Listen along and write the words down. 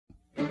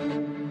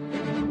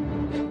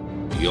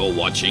You're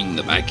watching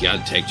the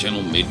Backyard Tech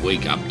Channel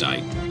Midweek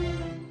Update.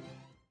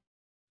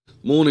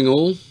 Morning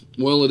all.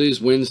 Well, it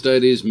is Wednesday,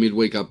 it is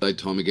midweek update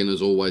time again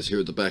as always here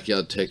at the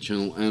Backyard Tech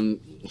Channel,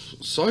 and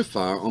so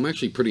far I'm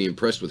actually pretty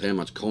impressed with how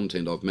much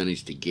content I've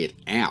managed to get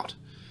out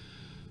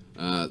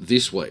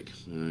this week.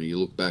 You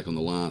look back on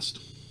the last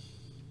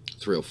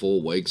 3 or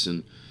 4 weeks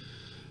and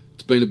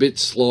it's been a bit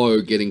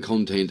slow getting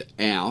content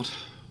out,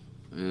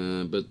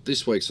 but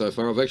this week so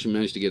far I've actually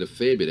managed to get a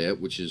fair bit out,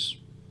 which is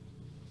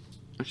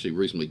actually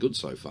reasonably good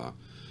so far.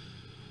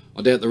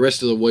 I doubt the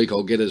rest of the week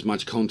I'll get as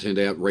much content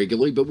out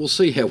regularly, but we'll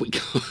see how we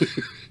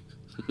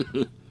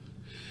go.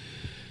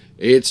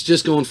 It's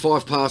just gone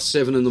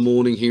 7:05 in the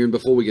morning here, and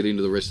before we get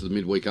into the rest of the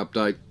midweek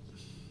update,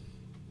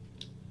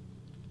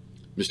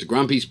 Mr.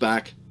 Grumpy's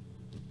back.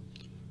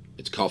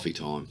 It's coffee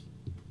time.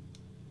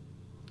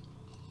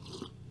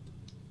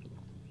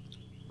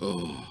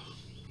 Oh,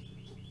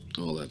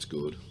 that's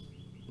good.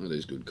 That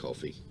is good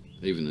coffee,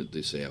 even at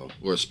this hour,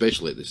 or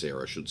especially at this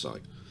hour, I should say.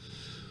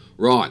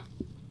 Right.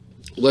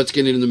 Let's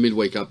get into the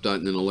midweek update,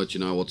 and then I'll let you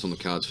know what's on the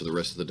cards for the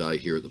rest of the day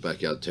here at the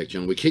Backyard Tech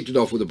Channel. We kicked it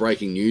off with a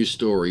breaking news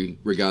story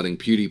regarding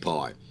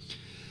PewDiePie.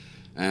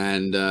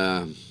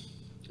 And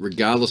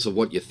regardless of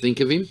what you think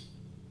of him,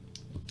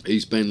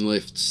 he's been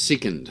left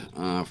sickened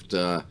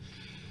after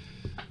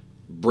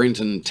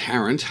Brenton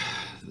Tarrant,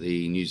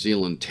 the New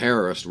Zealand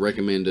terrorist,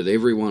 recommended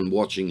everyone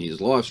watching his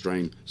live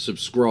stream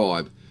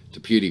subscribe to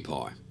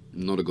PewDiePie.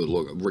 Not a good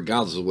look.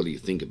 Regardless of what you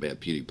think about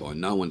PewDiePie,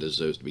 no one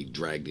deserves to be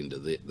dragged into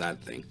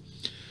that thing.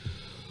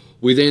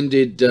 We then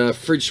did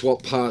Fridge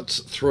Swap Parts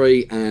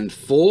 3 and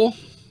 4,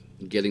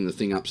 getting the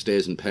thing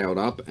upstairs and powered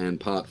up, and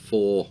Part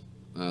 4,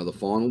 the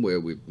final, where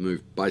we've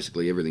moved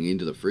basically everything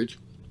into the fridge.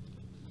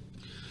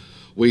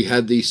 We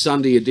had the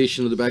Sunday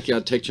edition of the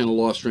Backyard Tech Channel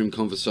live stream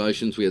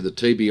conversations. We had the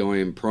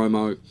TBIM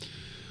promo.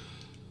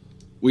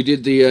 We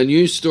did the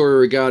news story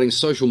regarding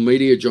social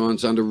media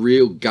giants under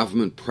real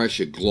government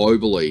pressure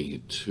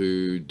globally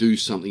to do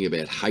something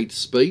about hate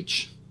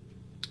speech.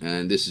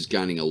 And this is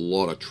gaining a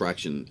lot of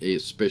traction,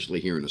 especially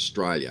here in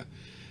Australia.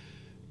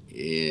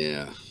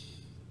 Yeah.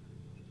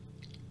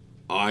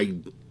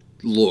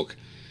 Look,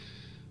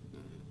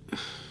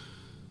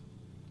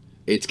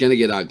 it's going to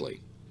get ugly.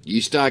 You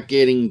start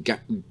getting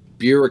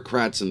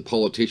bureaucrats and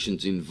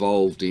politicians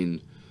involved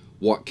in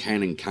what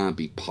can and can't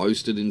be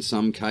posted in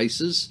some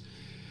cases,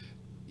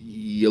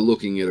 you're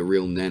looking at a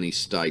real nanny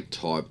state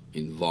type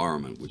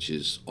environment, which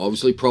is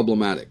obviously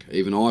problematic.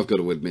 Even I've got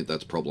to admit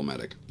that's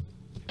problematic.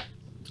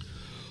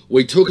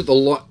 We took a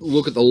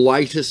look at the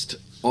latest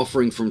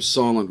offering from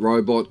Silent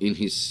Robot in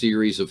his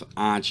series of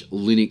Arch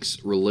Linux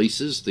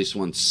releases. This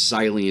one's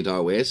Salient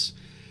OS.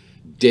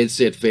 Dead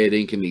set fair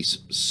dinkum. He's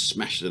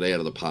smashed it out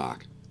of the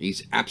park.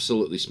 He's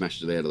absolutely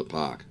smashed it out of the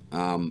park.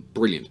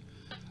 Brilliant.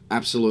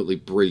 Absolutely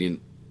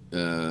brilliant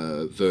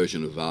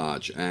version of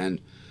Arch.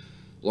 And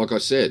like I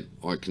said,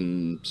 I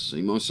can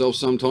see myself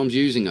sometimes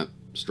using it,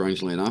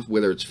 strangely enough,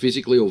 whether it's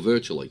physically or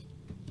virtually.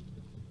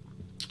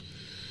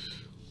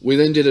 We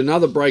then did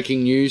another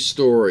breaking news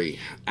story.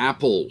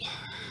 Apple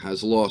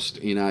has lost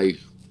in a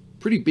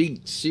pretty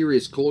big,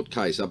 serious court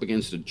case up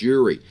against a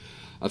jury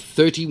a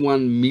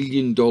 $31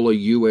 million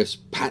US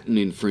patent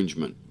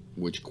infringement,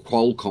 which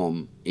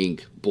Qualcomm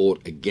Inc.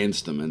 brought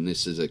against them. And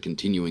this is a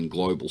continuing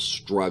global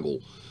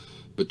struggle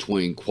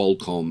between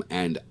Qualcomm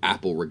and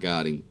Apple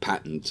regarding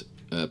patented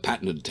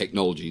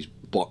technologies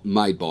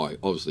made by,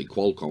 obviously,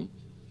 Qualcomm.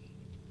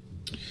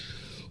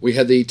 We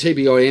had the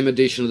TBIM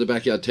edition of the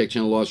Backyard Tech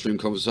Channel live stream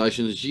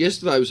conversations.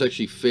 Yesterday was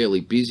actually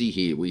fairly busy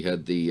here. We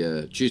had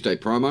the Tuesday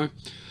promo.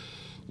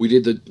 We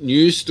did the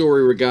news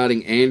story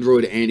regarding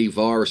Android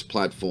antivirus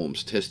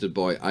platforms tested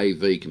by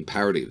AV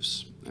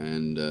Comparatives.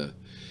 And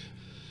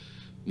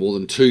more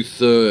than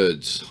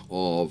 2/3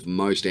 of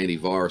most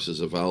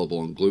antiviruses available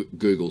on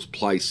Google's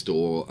Play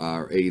Store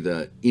are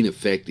either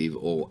ineffective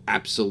or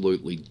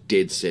absolutely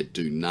dead set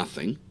do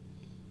nothing.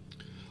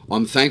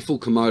 I'm thankful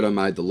Komodo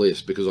made the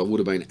list, because I would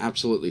have been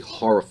absolutely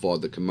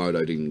horrified that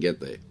Komodo didn't get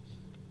there.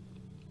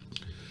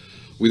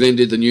 We then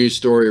did the news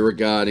story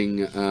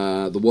regarding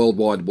the World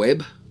Wide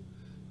Web,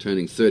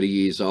 turning 30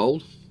 years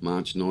old,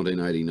 March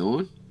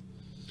 1989.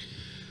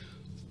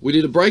 We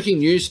did a breaking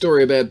news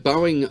story about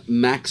Boeing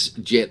MAX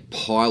jet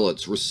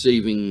pilots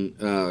receiving,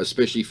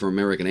 especially for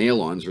American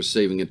Airlines,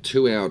 receiving a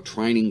 2-hour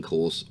training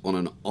course on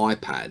an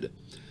iPad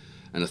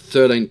and a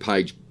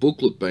 13-page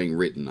booklet being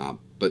written up,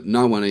 but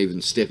no one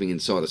even stepping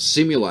inside a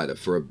simulator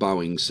for a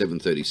Boeing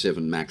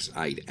 737 MAX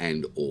 8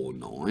 and or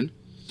 9.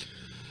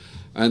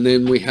 And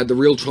then we had the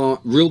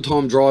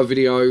real-time drive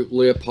video,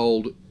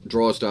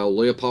 Drysdale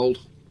Leopold.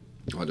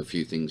 I had a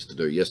few things to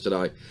do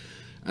yesterday.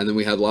 And then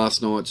we had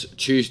last night's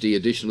Tuesday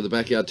edition of the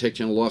Backyard Tech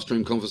Channel live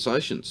stream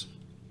conversations.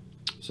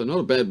 So not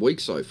a bad week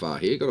so far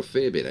here. Got a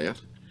fair bit out.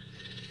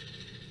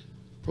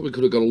 Probably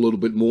could have got a little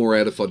bit more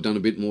out if I'd done a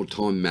bit more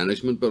time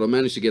management, but I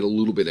managed to get a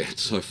little bit out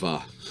so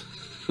far.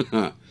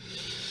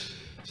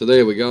 So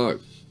there we go.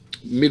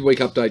 Midweek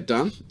update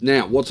done.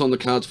 Now, what's on the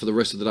cards for the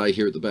rest of the day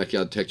here at the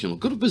Backyard Tech Channel?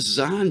 Got a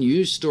bizarre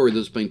news story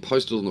that's been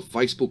posted on the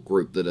Facebook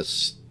group that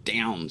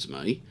astounds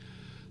me.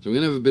 So we're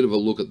going to have a bit of a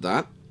look at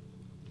that.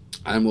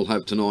 And we'll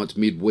have tonight's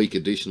midweek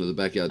edition of the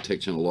Backyard Tech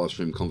Channel live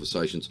stream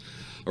conversations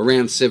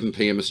around 7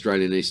 p.m.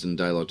 Australian Eastern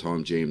Daylight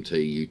Time,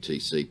 GMT,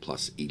 UTC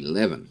plus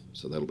 11.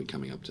 So that'll be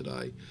coming up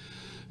today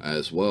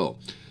as well.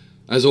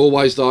 As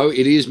always, though,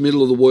 it is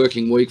middle of the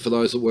working week for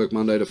those that work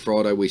Monday to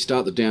Friday. We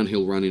start the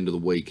downhill run into the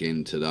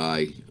weekend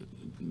today.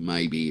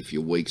 Maybe if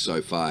your week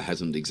so far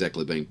hasn't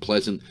exactly been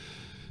pleasant,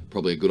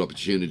 probably a good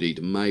opportunity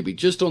to maybe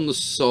just on the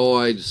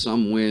side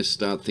somewhere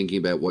start thinking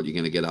about what you're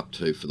going to get up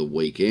to for the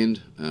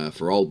weekend.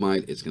 For old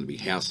mate, it's going to be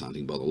house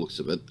hunting by the looks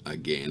of it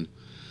again.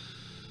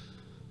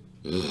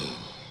 Ugh.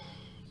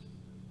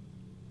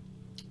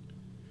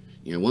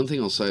 You know, one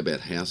thing I'll say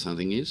about house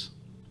hunting is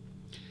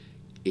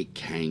it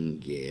can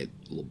get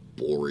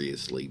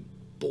laboriously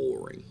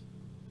boring,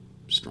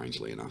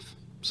 strangely enough,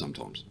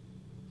 sometimes.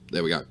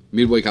 There we go.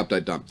 Midweek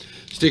update done.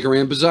 Stick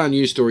around. Bizarre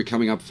news story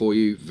coming up for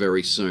you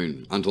very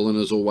soon. Until then,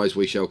 as always,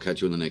 we shall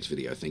catch you in the next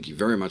video. Thank you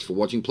very much for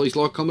watching. Please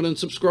like, comment, and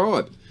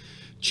subscribe.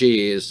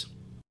 Cheers.